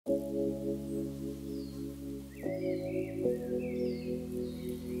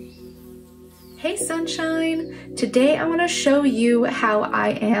Hey sunshine! Today I want to show you how I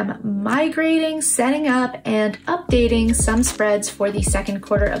am migrating, setting up, and updating some spreads for the second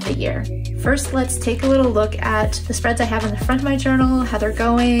quarter of the year. First, let's take a little look at the spreads I have in the front of my journal, how they're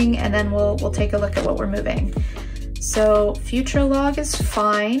going, and then we'll take a look at what we're moving. So Future Log is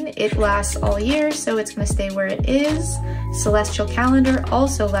fine. It lasts all year, so it's going to stay where it is. Celestial Calendar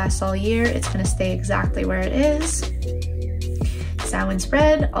also lasts all year. It's going to stay exactly where it is. Samhain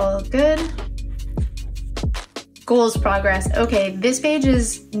Spread, all good. Goals progress. Okay, this page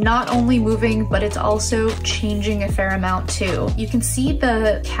is not only moving, but it's also changing a fair amount too. You can see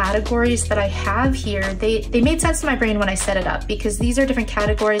the categories that I have here. They made sense to my brain when I set it up because these are different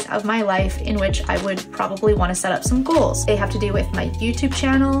categories of my life in which I would probably want to set up some goals. They have to do with my YouTube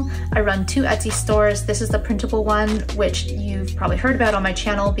channel. I run 2 Etsy stores. This is the printable one, which you've probably heard about on my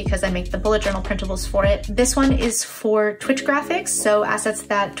channel because I make the bullet journal printables for it. This one is for Twitch graphics, so assets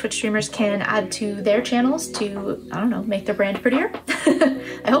that Twitch streamers can add to their channels to, I don't know, make their brand prettier,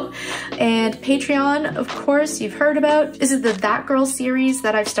 I hope. And Patreon, of course, you've heard about. This is the That Girl series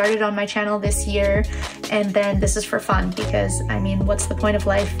that I've started on my channel this year. And then this is for fun because, I mean, what's the point of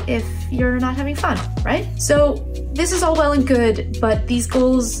life if you're not having fun, right? So this is all well and good, but these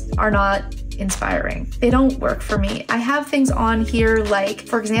goals are not inspiring. They don't work for me. I have things on here like,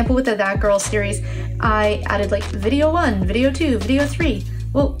 for example, with the That Girl series, I added like video 1, video 2, video 3.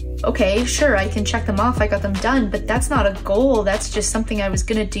 Well, okay, sure, I can check them off, I got them done, but that's not a goal, that's just something I was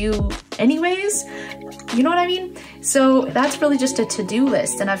gonna do anyways. You know what I mean? So that's really just a to-do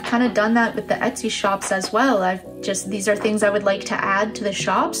list, and I've kind of done that with the Etsy shops as well. These are things I would like to add to the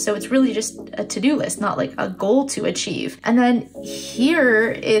shops, so it's really just a to-do list, not like a goal to achieve. And then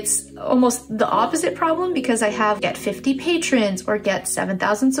here, it's almost the opposite problem because I have get 50 patrons or get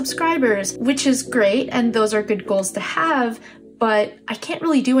 7,000 subscribers, which is great, and those are good goals to have, but I can't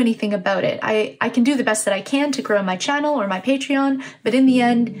really do anything about it. I can do the best that I can to grow my channel or my Patreon, but in the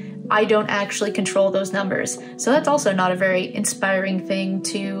end, I don't actually control those numbers. So that's also not a very inspiring thing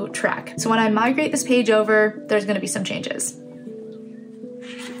to track. So when I migrate this page over, there's gonna be some changes.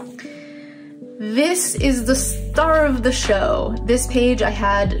 This is the star of the show. This page I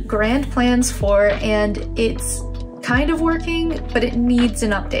had grand plans for, and it's kind of working, but it needs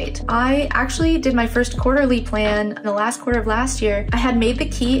an update. I actually did my first quarterly plan in the last quarter of last year. I had made the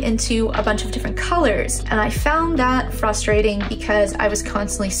key into a bunch of different colors, and I found that frustrating because I was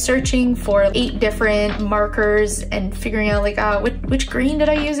constantly searching for 8 different markers and figuring out like, which green did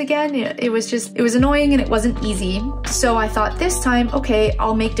I use again? It was annoying and it wasn't easy. So I thought this time, okay,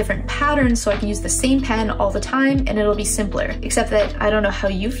 I'll make different patterns so I can use the same pen all the time and it'll be simpler. Except that I don't know how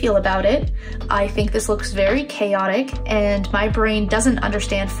you feel about it. I think this looks very chaotic, and my brain doesn't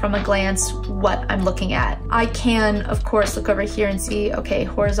understand from a glance what I'm looking at. I can, of course, look over here and see, okay,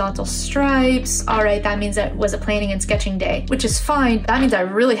 horizontal stripes. All right, that means that was a planning and sketching day, which is fine. That means I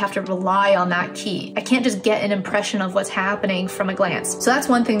really have to rely on that key. I can't just get an impression of what's happening from a glance. So that's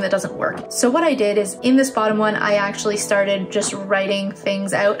one thing that doesn't work. So what I did is in this bottom one, I actually started just writing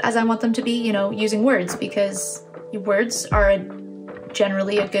things out as I want them to be, you know, using words, because words are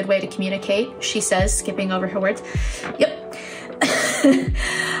generally a good way to communicate, she says, skipping over her words. Yep.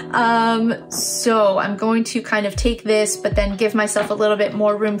 So I'm going to kind of take this, but then give myself a little bit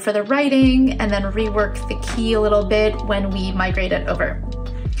more room for the writing and then rework the key a little bit when we migrate it over.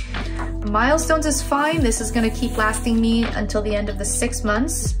 Milestones is fine. This is going to keep lasting me until the end of the 6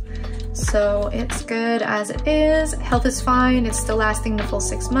 months. So it's good as it is. Health is fine. It's still lasting the full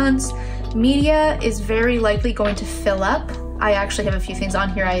 6 months. Media is very likely going to fill up. I actually have a few things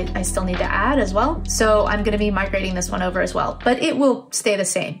on here I still need to add as well. So I'm gonna be migrating this one over as well, but it will stay the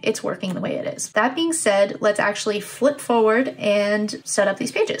same. It's working the way it is. That being said, let's actually flip forward and set up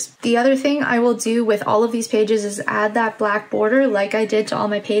these pages. The other thing I will do with all of these pages is add that black border like I did to all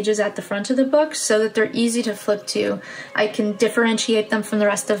my pages at the front of the book so that they're easy to flip to. I can differentiate them from the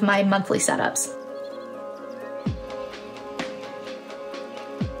rest of my monthly setups.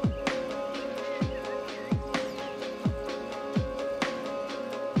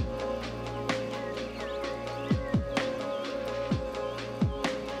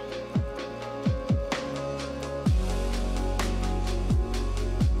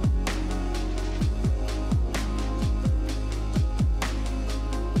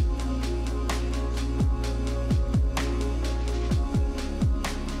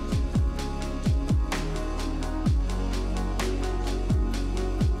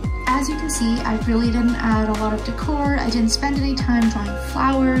 as you can see, I really didn't add a lot of decor. I didn't spend any time drawing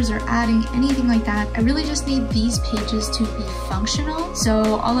flowers or adding anything like that. I really just need these pages to be functional.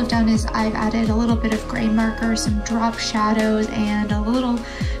 So all I've done is I've added a little bit of gray marker, some drop shadows, and a little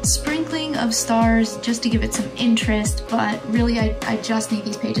sprinkling of stars just to give it some interest, but really I just need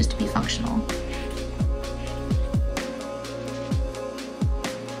these pages to be functional.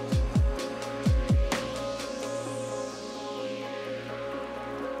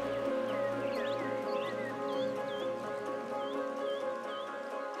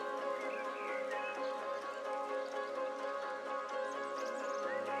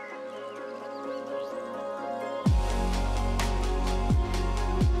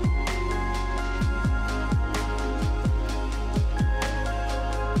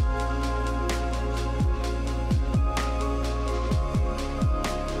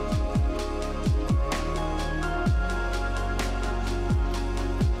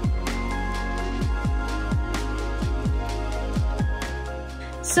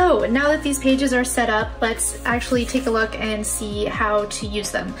 So now that these pages are set up, let's actually take a look and see how to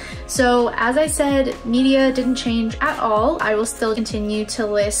use them. So as I said, media didn't change at all. I will still continue to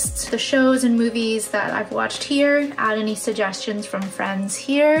list the shows and movies that I've watched here, add any suggestions from friends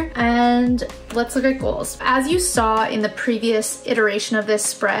here, and let's look at goals. As you saw in the previous iteration of this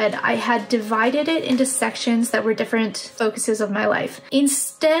spread, I had divided it into sections that were different focuses of my life.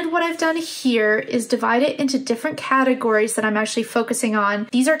 Instead, what I've done here is divide it into different categories that I'm actually focusing on.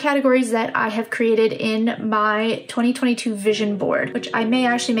 These are categories that I have created in my 2022 vision board, which I may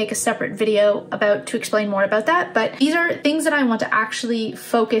actually make a separate video about to explain more about that, but these are things that I want to actually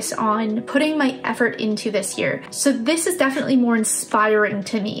focus on putting my effort into this year. So this is definitely more inspiring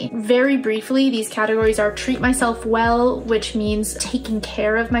to me. Very briefly, these categories are treat myself well, which means taking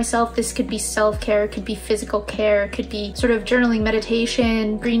care of myself. This could be self-care, could be physical care, could be sort of journaling,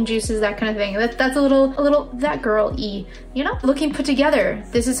 meditation, green juices, that kind of thing. That's a little that girl-y, you know? Looking put together.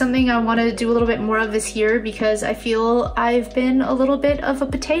 This is something I want to do a little bit more of this year because I feel I've been a little bit of a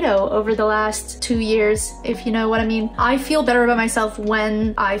potato over the last 2 years, if you know what I mean. I feel better about myself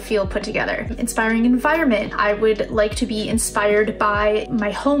when I feel put together. Inspiring environment. I would like to be inspired by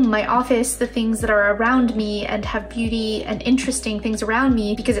my home, my office, the things that are around me, and have beauty and interesting things around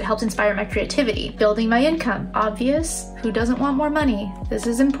me because it helps inspire my creativity. Building my income. Obvious. Who doesn't want more money? This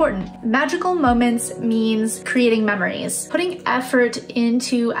is important. Magical moments means creating memories. Putting effort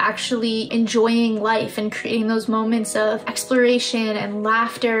into actually enjoying life and creating those moments of exploration and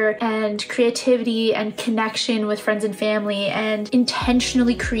laughter and creativity and connection with friends and family, and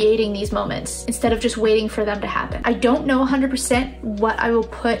intentionally creating these moments instead of just waiting for them to happen. I don't know 100% what I will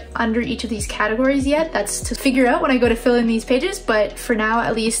put under each of these categories yet. That's to figure out when I go to fill in these pages, but for now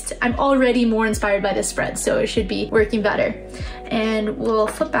at least I'm already more inspired by this spread, so it should be working better. And we'll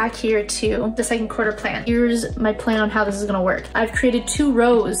flip back here to the second quarter plan. Here's my plan on how this is gonna work. I've created 2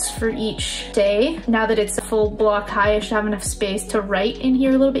 rows for each day. Now that it's a full block high, I should have enough space to write in here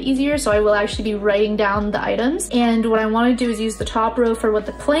a little bit easier, so I will actually be writing down the items. And what I wanna do is use the top row for what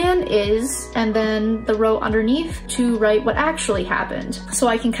the plan is, and then the row underneath to write what actually happened. So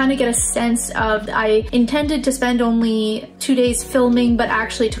I can kind of get a sense of, I intended to spend only 2 days filming, but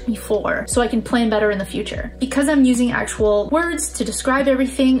actually it took me 4, so I can plan better in the future. Because I'm using actual words to describe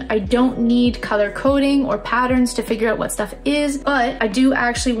everything, I don't need color coding or patterns to figure out what stuff is, but I do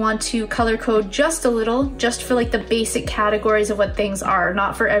actually want to color code just a little, just for like the basic categories of what things are,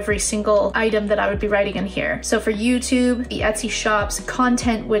 not for every single item that I would be writing in here. So for YouTube, the Etsy shops,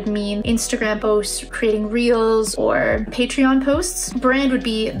 content would mean Instagram posts, creating reels, or Patreon posts. Brand would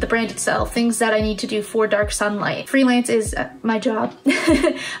be the brand itself, things that I need to do for DarkSunlight. Freelance is my job.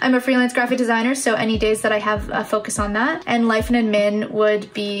 I'm a freelance graphic designer, so any days that I have a focus on that. And life and admin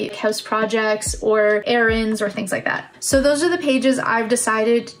would be house projects or errands or things like that. So those are the pages I've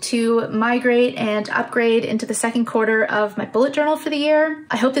decided to migrate and upgrade into the second quarter of my bullet journal for the year.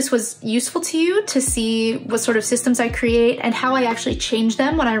 I hope this was useful to you to see what sort of systems I create and how I actually change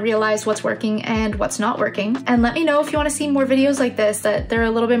them when I realize what's working and what's not working. And let me know if you want to see more videos like this, that they're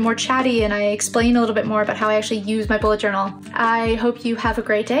a little bit more chatty and I explain a little bit more about how I actually use my bullet journal. I hope you have a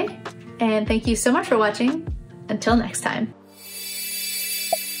great day, and thank you so much for watching. Until next time.